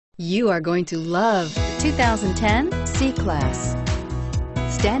You are going to love the 2010 C-Class.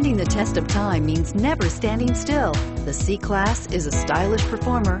 Standing the test of time means never standing still. The C-Class is a stylish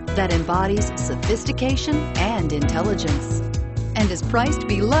performer that embodies sophistication and intelligence and is priced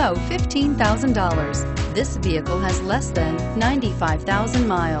below $15,000. This vehicle has less than 95,000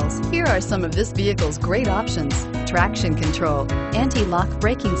 miles. Here are some of this vehicle's great options: traction control, anti-lock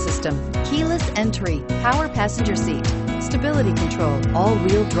braking system, keyless entry, power passenger seat, stability control,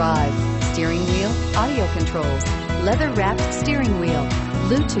 all-wheel drive, steering wheel audio controls, leather-wrapped steering wheel,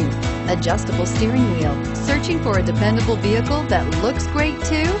 Bluetooth, adjustable steering wheel. Searching for a dependable vehicle that looks great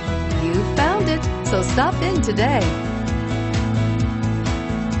too? You found it, so stop in today.